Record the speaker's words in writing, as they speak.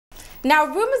Now,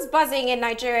 rumors buzzing in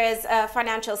Nigeria's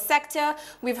financial sector.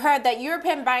 We've heard that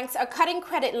European banks are cutting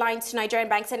credit lines to Nigerian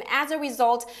banks, and as a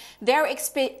result, they're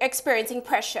experiencing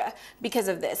pressure because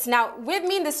of this. Now, with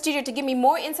me in the studio to give me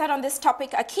more insight on this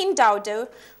topic, Akin Dawodu,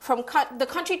 from the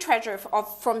country treasurer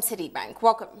from Citibank.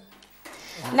 Welcome.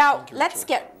 Now, let's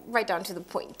get right down to the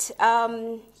point.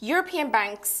 European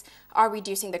banks are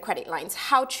reducing the credit lines.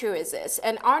 How true is this?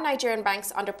 And are Nigerian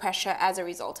banks under pressure as a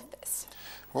result of this?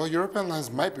 Well, European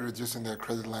lines might be reducing their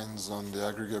credit lines on the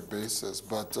aggregate basis,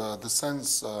 but the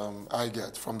sense I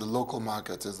get from the local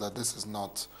market is that this is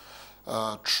not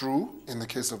true in the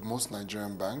case of most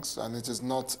Nigerian banks, and it is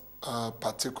not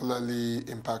particularly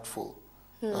impactful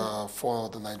for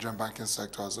the Nigerian banking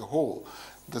sector as a whole.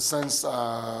 The sense,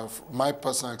 my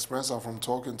personal experience and from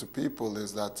talking to people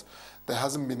is that there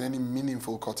hasn't been any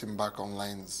meaningful cutting back on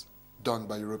lines done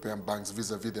by European banks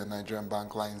vis-a-vis their Nigerian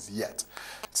bank lines yet.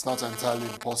 It's not entirely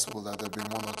impossible that there have been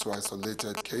one or two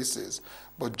isolated cases,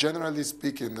 but generally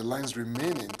speaking, the lines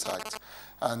remain intact,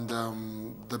 and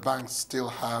the banks still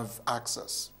have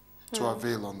access to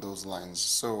avail on those lines.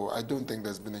 So I don't think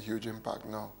there's been a huge impact,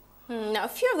 no. Now, a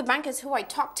few of the bankers who I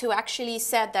talked to actually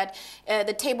said that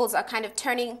the tables are kind of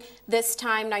turning this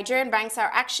time. Nigerian banks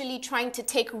are actually trying to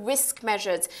take risk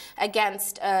measures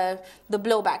against the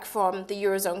blowback from the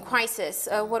Eurozone crisis.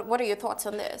 What are your thoughts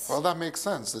on this? Well, that makes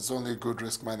sense. It's only good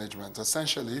risk management.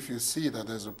 Essentially, if you see that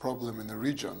there's a problem in the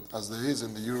region, as there is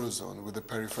in the Eurozone with the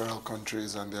peripheral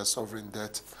countries and their sovereign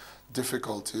debt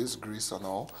difficulties, Greece and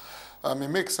all, it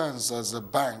makes sense as a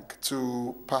bank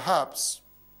to perhaps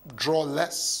draw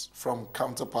less from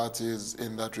counterparties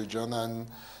in that region and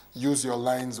use your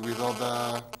lines with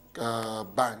other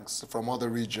banks from other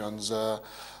regions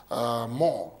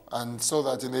more. And so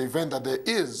that in the event that there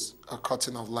is a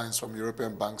cutting of lines from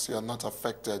European banks, you are not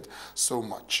affected so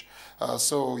much.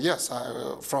 So yes,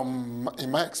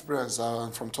 in my experience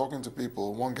and from talking to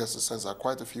people, one gets the sense that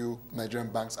quite a few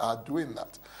Nigerian banks are doing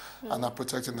that and are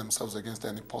protecting themselves against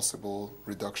any possible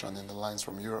reduction in the lines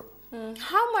from Europe.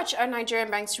 How much are Nigerian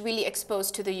banks really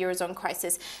exposed to the Eurozone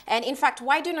crisis? And in fact,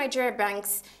 why do Nigerian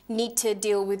banks need to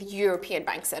deal with European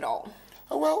banks at all?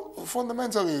 Well,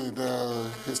 fundamentally, the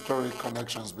historic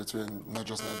connections between not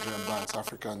just Nigerian banks,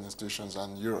 African institutions,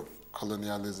 and Europe,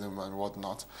 colonialism and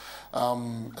whatnot.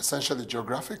 Essentially,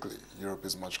 geographically, Europe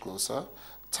is much closer.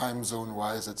 Time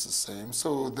zone-wise, it's the same.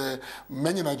 So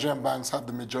many Nigerian banks have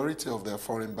the majority of their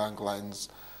foreign bank lines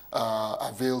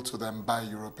availed to them by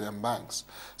European banks.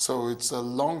 So it's a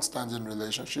long-standing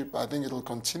relationship. I think it'll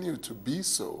continue to be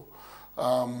so.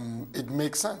 It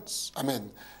makes sense. I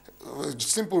mean,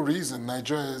 simple reason,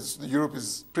 Europe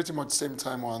is pretty much same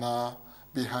time or an hour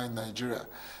behind Nigeria.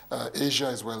 Asia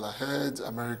is well ahead,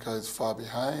 America is far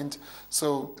behind.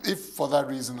 So if for that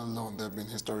reason alone there have been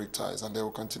historic ties, and there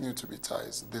will continue to be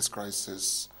ties, this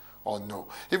crisis or no.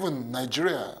 Even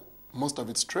Nigeria, most of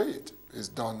its trade is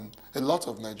done, a lot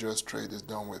of Nigeria's trade is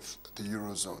done with the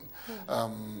Eurozone.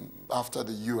 After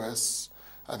the US,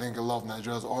 I think a lot of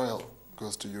Nigeria's oil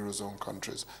goes to Eurozone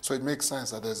countries. So it makes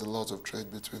sense that there's a lot of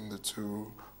trade between the two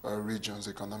regions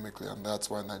economically, and that's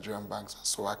why Nigerian banks are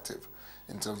so active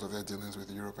in terms of their dealings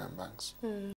with European banks.